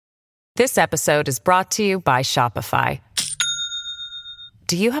This episode is brought to you by Shopify.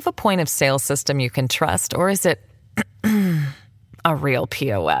 Do you have a point of sale system you can trust, or is it a real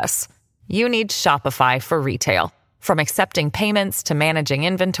POS? You need Shopify for retail. From accepting payments to managing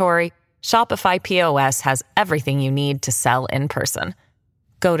inventory, Shopify POS has everything you need to sell in person.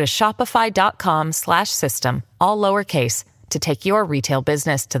 Go to shopify.com/system, all lowercase, to take your retail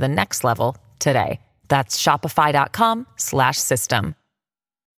business to the next level today. That's shopify.com/system.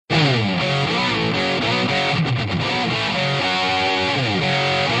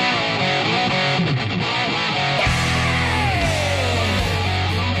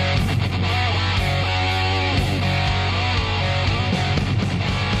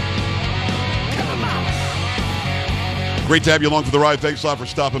 Great to have you along for the ride. Thanks a lot for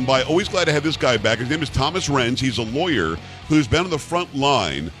stopping by. Always glad to have this guy back. His name is Thomas Renz. He's a lawyer who's been on the front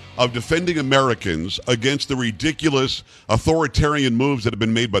line of defending Americans against the ridiculous authoritarian moves that have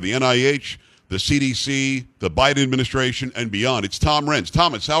been made by the NIH, the CDC, the Biden administration, and beyond. It's Tom Renz.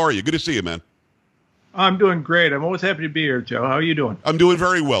 Thomas, how are you? Good to see you, man. I'm doing great. I'm always happy to be here, Joe. How are you doing? I'm doing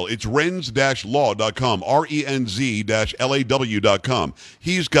very well. It's renz-law.com, renz-law.com.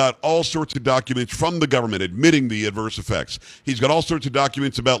 He's got all sorts of documents from the government admitting the adverse effects. He's got all sorts of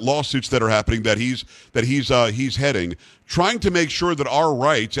documents about lawsuits that are happening that he's heading, trying to make sure that our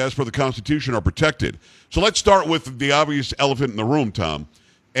rights, as per the Constitution, are protected. So let's start with the obvious elephant in the room, Tom.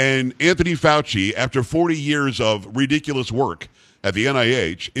 And Anthony Fauci, after 40 years of ridiculous work at the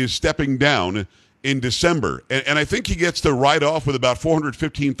NIH, is stepping down in December, and I think he gets to ride off with about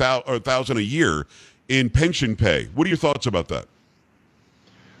 $415,000 a year in pension pay. What are your thoughts about that?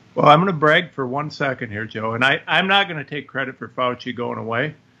 Well, I'm going to brag for 1 second here, Joe, and I'm not going to take credit for Fauci going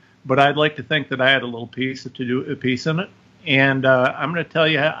away, but I'd like to think that I had a little piece in it, and I'm going to tell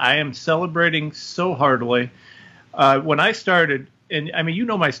you, I am celebrating so heartily. When I started, and I mean, you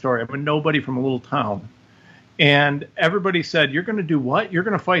know my story. I'm a nobody from a little town. And everybody said, you're going to do what? You're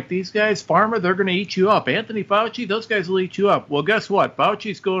going to fight these guys? Farmer, they're going to eat you up. Anthony Fauci, those guys will eat you up. Well, guess what?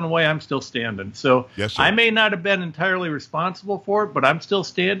 Fauci's going away. I'm still standing. So yes, I may not have been entirely responsible for it, but I'm still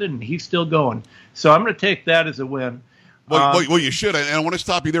standing and he's still going. So I'm going to take that as a win. Well, you should. And I want to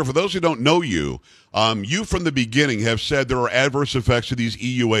stop you there. For those who don't know you, you from the beginning have said there are adverse effects to these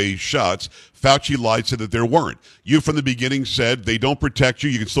EUA shots. Fauci lied, said that there weren't. You from the beginning said they don't protect you.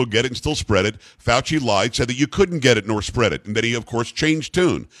 You can still get it and still spread it. Fauci lied, said that you couldn't get it nor spread it. And then he, of course, changed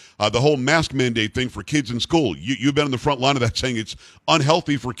tune. The whole mask mandate thing for kids in school. You've been on the front line of that, saying it's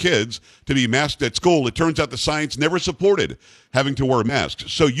unhealthy for kids to be masked at school. It turns out the science never supported having to wear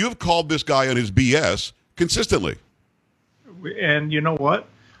masks. So you've called this guy on his BS consistently. And you know what?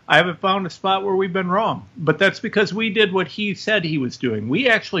 I haven't found a spot where we've been wrong. But that's because we did what he said he was doing. We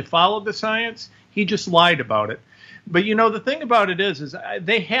actually followed the science. He just lied about it. But, you know, the thing about it is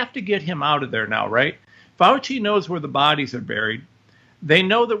they have to get him out of there now, right? Fauci knows where the bodies are buried. They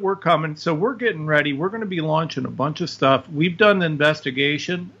know that we're coming. So we're getting ready. We're going to be launching a bunch of stuff. We've done the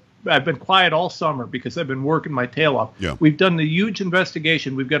investigation. I've been quiet all summer because I've been working my tail off. Yeah. We've done the huge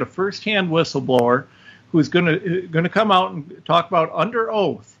investigation. We've got a firsthand whistleblower who's going to come out and talk about under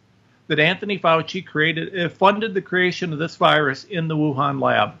oath that Anthony Fauci funded the creation of this virus in the Wuhan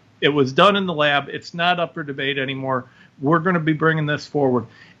lab. It was done in the lab. It's not up for debate anymore. We're going to be bringing this forward.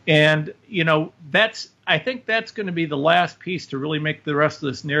 And, you know, I think that's going to be the last piece to really make the rest of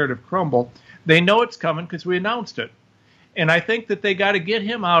this narrative crumble. They know it's coming because we announced it. And I think that they got to get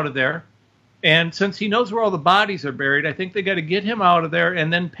him out of there. And since he knows where all the bodies are buried, I think they got to get him out of there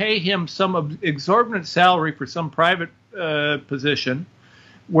and then pay him some exorbitant salary for some private position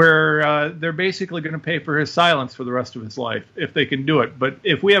where they're basically going to pay for his silence for the rest of his life if they can do it. But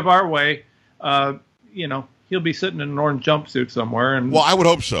if we have our way, you know, he'll be sitting in an orange jumpsuit somewhere. And well, I would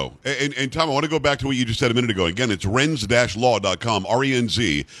hope so. And Tom, I want to go back to what you just said a minute ago. Again, it's renz-law.com,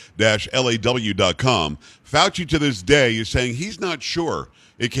 renz-law.com. Fauci to this day is saying he's not sure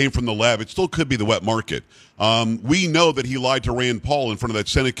it came from the lab. It still could be the wet market. We know that he lied to Rand Paul in front of that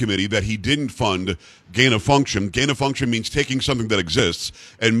Senate committee that he didn't fund gain of function. Gain of function means taking something that exists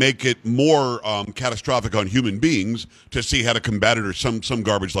and make it more catastrophic on human beings to see how to combat it or some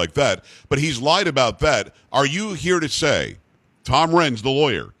garbage like that. But he's lied about that. Are you here to say, Tom Renz, the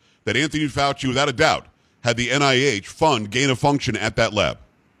lawyer, that Anthony Fauci, without a doubt, had the NIH fund gain of function at that lab?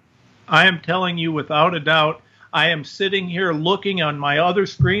 I am telling you without a doubt. I am sitting here looking on my other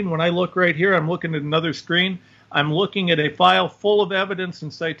screen. When I look right here, I'm looking at another screen. I'm looking at a file full of evidence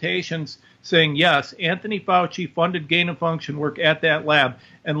and citations saying, yes, Anthony Fauci funded gain-of-function work at that lab.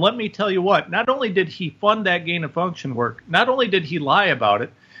 And let me tell you what, not only did he fund that gain-of-function work, not only did he lie about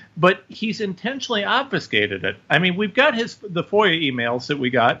it, but he's intentionally obfuscated it. I mean, we've got the FOIA emails that we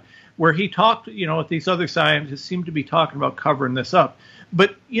got where he talked, with these other scientists, seemed to be talking about covering this up.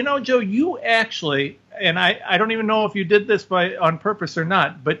 But, Joe, you actually, and I don't even know if you did this on purpose or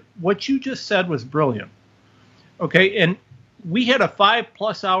not, but what you just said was brilliant. Okay, and we had a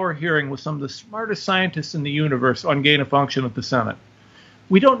 5+ hour hearing with some of the smartest scientists in the universe on gain of function at the Senate.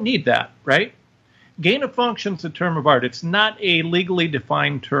 We don't need that, right? Gain of function is a term of art. It's not a legally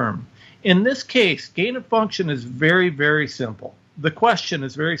defined term. In this case, gain of function is very, very simple. The question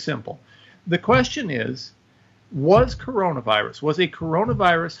is very simple. The question is, was a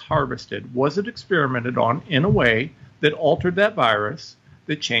coronavirus harvested? Was it experimented on in a way that altered that virus,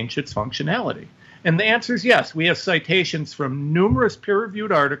 that changed its functionality? And the answer is yes. We have citations from numerous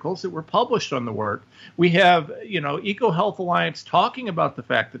peer-reviewed articles that were published on the work. We have, EcoHealth Alliance talking about the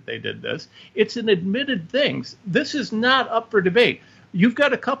fact that they did this. It's an admitted thing. This is not up for debate. You've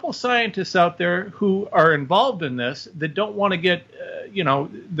got a couple scientists out there who are involved in this that don't want to get,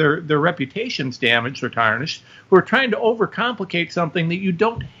 their reputations damaged or tarnished, who are trying to overcomplicate something that you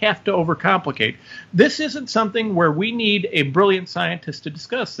don't have to overcomplicate. This isn't something where we need a brilliant scientist to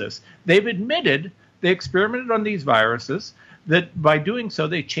discuss this. They've admitted they experimented on these viruses, that by doing so,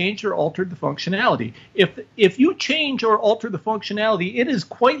 they changed or altered the functionality. If you change or alter the functionality, it is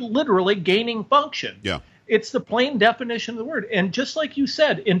quite literally gaining function. Yeah. It's the plain definition of the word. And just like you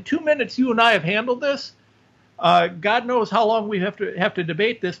said, in 2 minutes, you and I have handled this. God knows how long we have to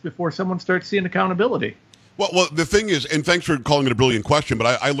debate this before someone starts seeing accountability. Well, the thing is, and thanks for calling it a brilliant question,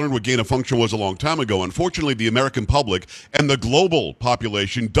 but I learned what gain of function was a long time ago. Unfortunately, the American public and the global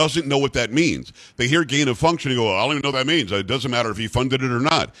population doesn't know what that means. They hear gain of function and go, I don't even know what that means. It doesn't matter if he funded it or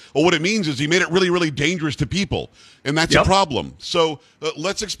not. Well, what it means is he made it really, really dangerous to people, and that's a problem. So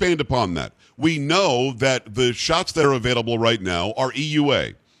let's expand upon that. We know that the shots that are available right now are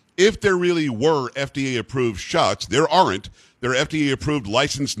EUA. If there really were FDA-approved shots, there aren't. They're FDA-approved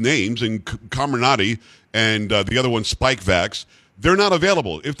licensed names in Comirnaty and the other one, Spikevax. They're not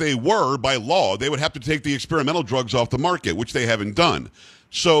available. If they were, by law, they would have to take the experimental drugs off the market, which they haven't done.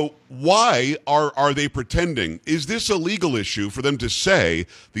 So why are they pretending? Is this a legal issue for them to say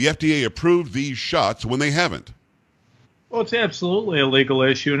the FDA approved these shots when they haven't? Well, it's absolutely a legal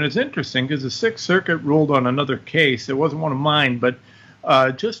issue, and it's interesting because the Sixth Circuit ruled on another case. It wasn't one of mine, but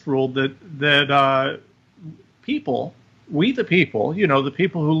just ruled that people, we the people, the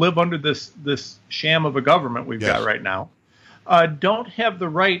people who live under this sham of a government we've got right now, don't have the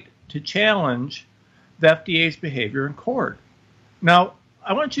right to challenge the FDA's behavior in court. Now,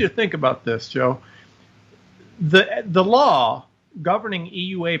 I want you to think about this, Joe. The law governing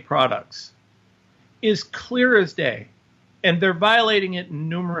EUA products is clear as day, and they're violating it in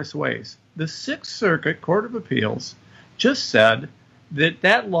numerous ways. The Sixth Circuit Court of Appeals just said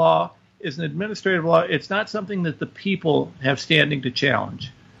that law is an administrative law. It's not something that the people have standing to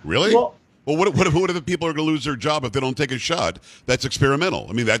challenge. Really? Well, what if the people are going to lose their job if they don't take a shot that's experimental?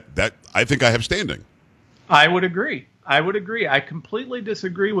 I mean, that I think I have standing. I would agree. I completely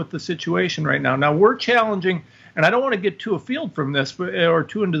disagree with the situation right now. Now, we're challenging, and I don't want to get too afield from this or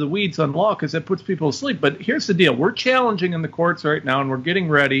too into the weeds on law because that puts people to sleep. But here's the deal. We're challenging in the courts right now, and we're getting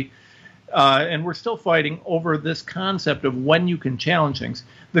ready, and we're still fighting over this concept of when you can challenge things.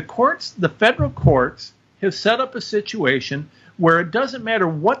 The federal courts have set up a situation where it doesn't matter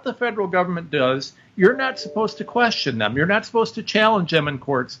what the federal government does, you're not supposed to question them. You're not supposed to challenge them in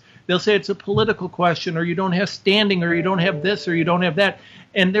courts. They'll say it's a political question, or you don't have standing, or you don't have this, or you don't have that.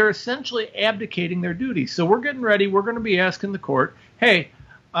 And they're essentially abdicating their duties. So we're getting ready. We're going to be asking the court, hey,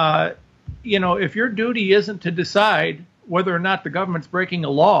 if your duty isn't to decide whether or not the government's breaking a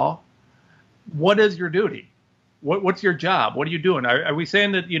law, what is your duty? What's your job? What are you doing? Are we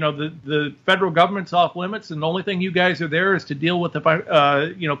saying that the federal government's off limits and the only thing you guys are there is to deal with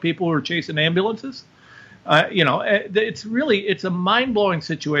the people who are chasing ambulances? It's a mind-blowing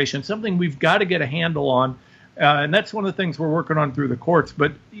situation, something we've got to get a handle on, and that's one of the things we're working on through the courts.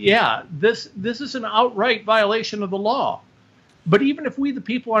 But yeah, this is an outright violation of the law. But even if we, the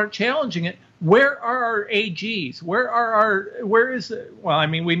people, aren't challenging it, where are our AGs?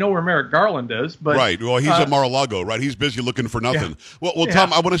 We know where Merrick Garland is, but right. Well, he's at Mar-a-Lago, right? He's busy looking for nothing. Yeah. Well,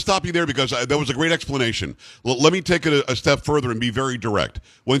 Tom, I want to stop you there because that was a great explanation. Let me take it a step further and be very direct.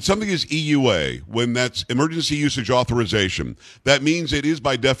 When something is EUA, when that's emergency usage authorization, that means it is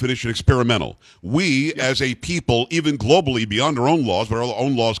by definition experimental. We, as a people, even globally beyond our own laws, but our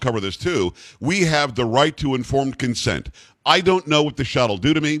own laws cover this too, we have the right to informed consent. I don't know what the shot will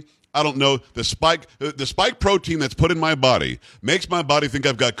do to me. I don't know. The spike protein that's put in my body makes my body think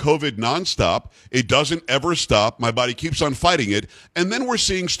I've got COVID nonstop. It doesn't ever stop. My body keeps on fighting it. And then we're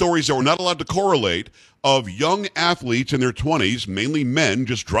seeing stories that we're not allowed to correlate of young athletes in their 20s, mainly men,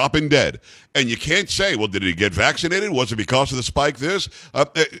 just dropping dead. And you can't say, well, did he get vaccinated? Was it because of the spike this?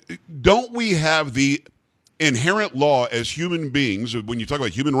 Don't we have the inherent law as human beings, when you talk about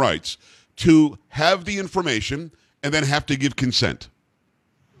human rights, to have the information and then have to give consent?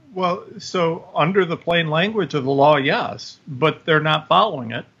 Well, so under the plain language of the law, yes, but they're not following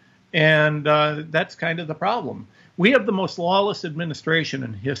it. And that's kind of the problem. We have the most lawless administration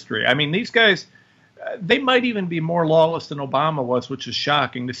in history. I mean, these guys, they might even be more lawless than Obama was, which is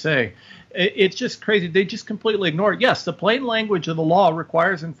shocking to say. It's just crazy. They just completely ignore it. Yes, the plain language of the law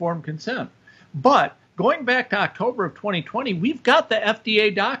requires informed consent. But going back to October of 2020, we've got the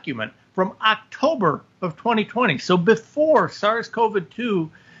FDA document from October of 2020. So before SARS-CoV-2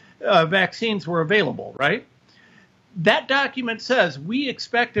 vaccines were available, right? That document says we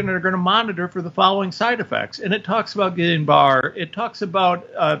expect and are going to monitor for the following side effects. And it talks about Guillain-Barré. It talks about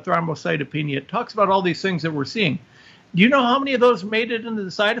thrombocytopenia. It talks about all these things that we're seeing. Do you know how many of those made it into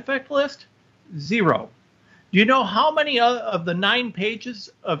the side effect list? 0. Do you know how many of the 9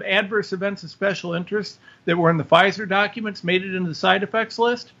 pages of adverse events of special interest that were in the Pfizer documents made it into the side effects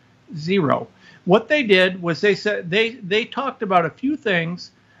list? 0. What they did was they said they talked about a few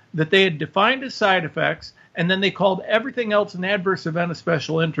things that they had defined as side effects, and then they called everything else an adverse event of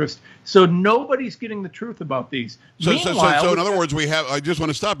special interest. So nobody's getting the truth about these. So in other words, I just want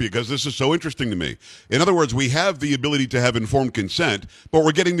to stop you because this is so interesting to me. In other words, we have the ability to have informed consent, but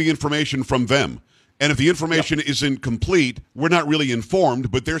we're getting the information from them. And if the information isn't complete, we're not really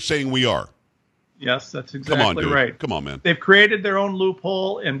informed, but they're saying we are. Yes, that's exactly right. Come on, man. They've created their own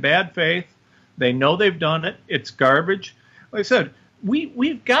loophole in bad faith. They know they've done it. It's garbage. Like I said,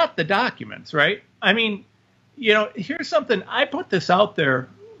 we've got the documents, right? I mean, here's something. I put this out there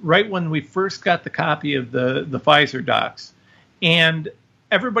right when we first got the copy of the Pfizer docs, and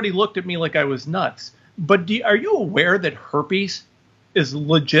everybody looked at me like I was nuts. But are you aware that herpes is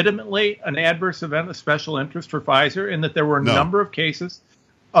legitimately an adverse event of special interest for Pfizer, and that there were a number of cases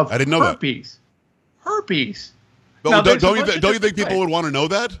of I didn't know herpes? That. Herpes. But don't you think people would want to know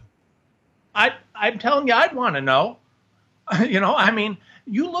that? I'm telling you, I'd want to know. I mean,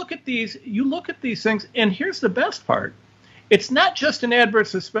 you look at these things, and here's the best part. It's not just an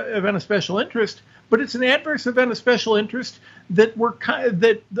adverse event of special interest, but it's an adverse event of special interest that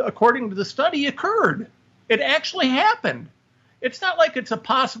according to the study, occurred. It actually happened. It's not like it's a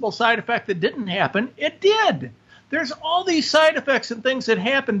possible side effect that didn't happen. It did. There's all these side effects and things that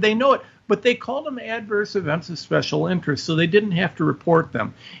happened. They know it, but they called them adverse events of special interest, so they didn't have to report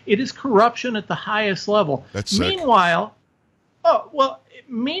them. It is corruption at the highest level. That's sick.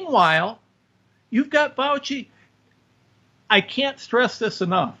 Meanwhile, you've got Fauci. I can't stress this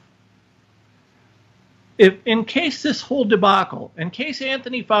enough. In case this whole debacle, in case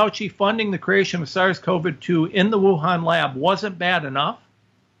Anthony Fauci funding the creation of SARS-CoV-2 in the Wuhan lab wasn't bad enough,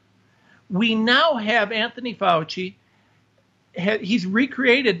 we now have Anthony Fauci. He's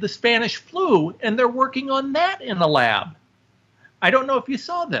recreated the Spanish flu, and they're working on that in the lab. I don't know if you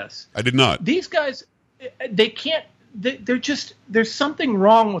saw this. I did not. These guys, they can't. There's something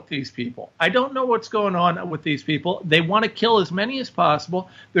wrong with these people. I don't know what's going on with these people. They want to kill as many as possible.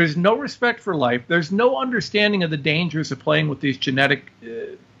 There's no respect for life. There's no understanding of the dangers of playing with these genetic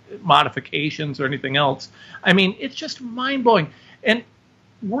modifications or anything else. I mean, it's just mind-blowing. And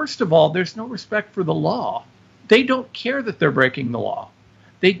worst of all, there's no respect for the law. They don't care that they're breaking the law.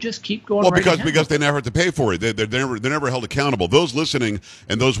 They just keep going. Well, because they never have to pay for it. They're never held accountable. Those listening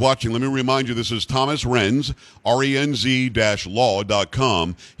and those watching, let me remind you, this is Thomas Renz, RENZ-law.com.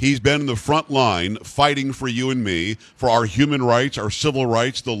 He's been in the front line fighting for you and me, for our human rights, our civil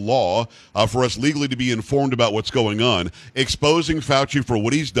rights, the law, for us legally to be informed about what's going on, exposing Fauci for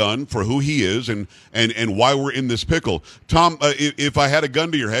what he's done, for who he is, and why we're in this pickle. Tom, if I had a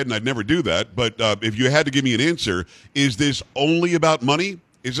gun to your head, and I'd never do that, but if you had to give me an answer, is this only about money?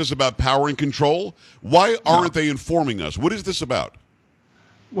 Is this about power and control? Why aren't they informing us? What is this about?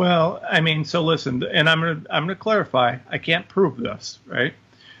 Well, I mean, so listen, and I'm gonna clarify. I can't prove this, right?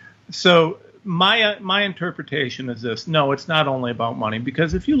 So my interpretation is this: no, it's not only about money,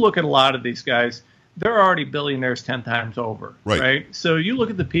 because if you look at a lot of these guys, they're already billionaires 10 times over, right? So you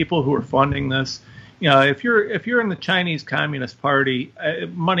look at the people who are funding this. If you're in the Chinese Communist Party,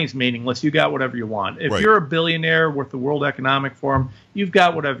 money's meaningless. You got whatever you want. If you're a billionaire with the World Economic Forum, you've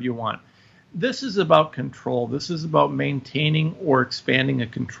got whatever you want. This is about control. This is about maintaining or expanding a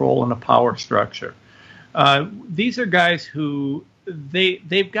control and a power structure. These are guys who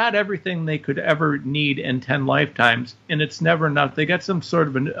they've got everything they could ever need in 10 lifetimes, and it's never enough. They got some sort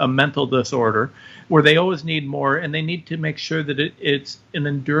of a mental disorder where they always need more, and they need to make sure that it's an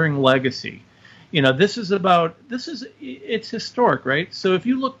enduring legacy. It's historic, right? So if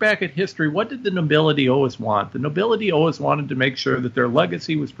you look back at history, what did the nobility always want? The nobility always wanted to make sure that their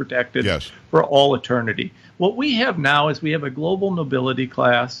legacy was protected for all eternity. What we have now is we have a global nobility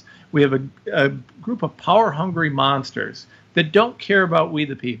class. We have a group of power-hungry monsters that don't care about we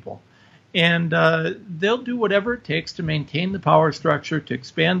the people. And they'll do whatever it takes to maintain the power structure, to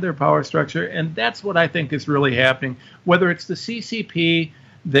expand their power structure, and that's what I think is really happening. Whether it's the CCP,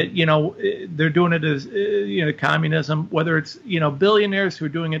 that they're doing it as communism, whether it's billionaires who are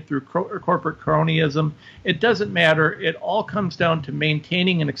doing it through corporate cronyism, it doesn't matter. It all comes down to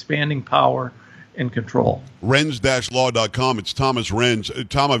maintaining and expanding power and control. Renz-law.com. It's Thomas Renz.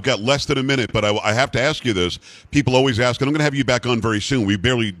 Tom, I've got less than a minute, but I have to ask you this. People always ask, and I'm going to have you back on very soon. We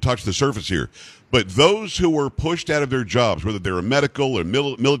barely touched the surface here. But those who were pushed out of their jobs, whether they're a medical or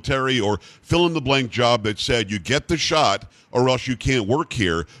military or fill-in-the-blank job that said you get the shot or else you can't work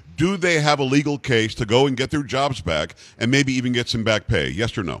here, do they have a legal case to go and get their jobs back and maybe even get some back pay?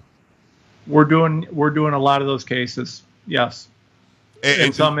 Yes or no? We're doing a lot of those cases, yes.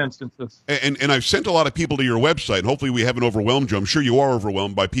 In some instances. And I've sent a lot of people to your website, and hopefully we haven't overwhelmed you. I'm sure you are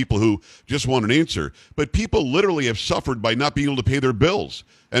overwhelmed by people who just want an answer. But people literally have suffered by not being able to pay their bills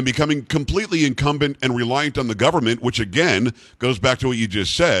and becoming completely incumbent and reliant on the government, which, again, goes back to what you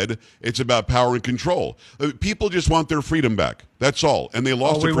just said. It's about power and control. People just want their freedom back. That's all. And they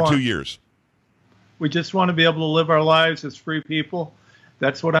lost it for 2 years. We just want to be able to live our lives as free people.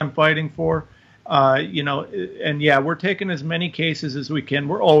 That's what I'm fighting for. We're taking as many cases as we can.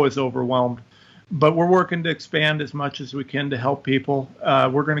 We're always overwhelmed, but we're working to expand as much as we can to help people.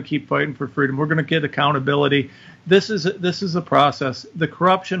 We're going to keep fighting for freedom. We're going to get accountability. This is a process. The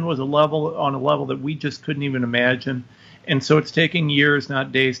corruption was on a level that we just couldn't even imagine. And so it's taking years,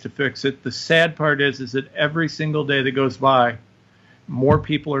 not days, to fix it. The sad part is that every single day that goes by, more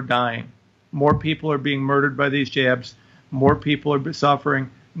people are dying. More people are being murdered by these jabs. More people are suffering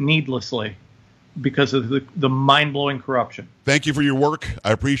needlessly because of the mind-blowing corruption. Thank you for your work.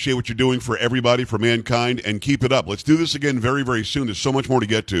 I appreciate what you're doing for everybody, for mankind, and keep it up. Let's do this again very, very soon. There's so much more to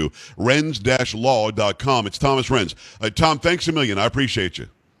get to. Renz-law.com. It's Thomas Renz. Tom, thanks a million. I appreciate you.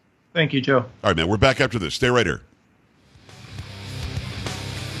 Thank you, Joe. All right, man. We're back after this. Stay right here.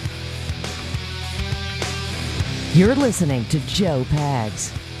 You're listening to Joe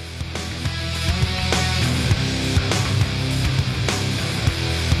Pags.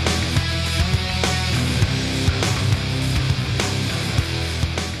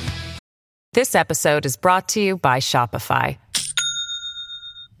 This episode is brought to you by Shopify.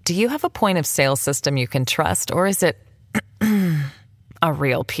 Do you have a point of sale system you can trust, or is it a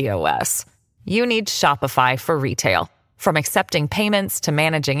real POS? You need Shopify for retail. From accepting payments to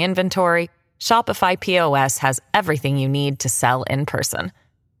managing inventory, Shopify POS has everything you need to sell in person.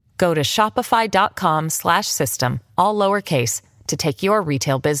 Go to shopify.com/system, all lowercase, to take your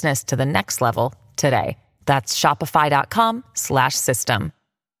retail business to the next level today. That's shopify.com/system.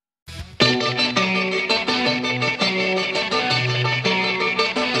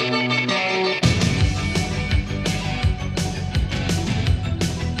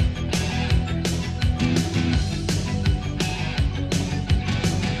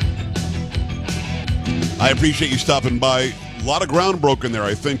 I appreciate you stopping by. A lot of ground broken there,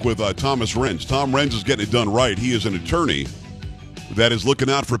 I think, with Thomas Renz. Tom Renz is getting it done right. He is an attorney that is looking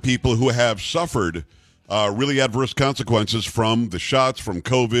out for people who have suffered really adverse consequences from the shots, from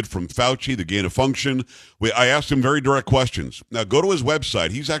COVID, from Fauci, the gain of function. I asked him very direct questions. Now, go to his website.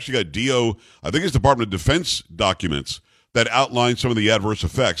 He's actually got I think it's Department of Defense documents that outline some of the adverse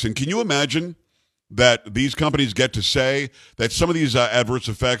effects. And can you imagine that these companies get to say that some of these adverse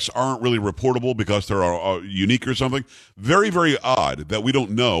effects aren't really reportable because they're unique or something? Very, very odd that we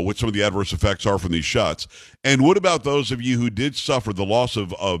don't know what some of the adverse effects are from these shots. And what about those of you who did suffer the loss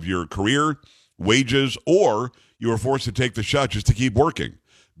of your career, wages, or you were forced to take the shot just to keep working?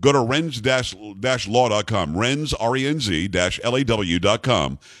 Go to renz-law.com, Renz,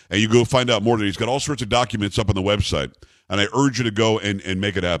 RENZ-LAW.com, and you go find out more. He's got all sorts of documents up on the website, and I urge you to go and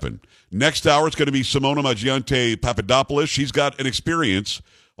make it happen. Next hour, it's going to be Simona Maggiante Papadopoulos. She's got an experience,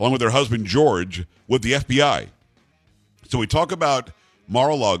 along with her husband, George, with the FBI. So we talk about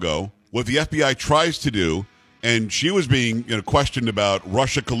Mar-a-Lago, what the FBI tries to do, and she was being questioned about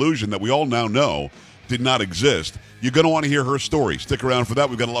Russia collusion that we all now know did not exist. You're going to want to hear her story. Stick around for that.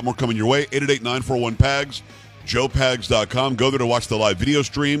 We've got a lot more coming your way. 888-941-PAGS. joepags.com. Go there to watch the live video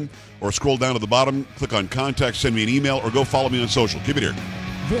stream, or scroll down to the bottom, click on contact, send me an email, or go follow me on social. Keep it here.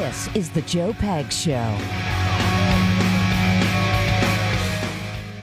 This is the Joe Pags Show.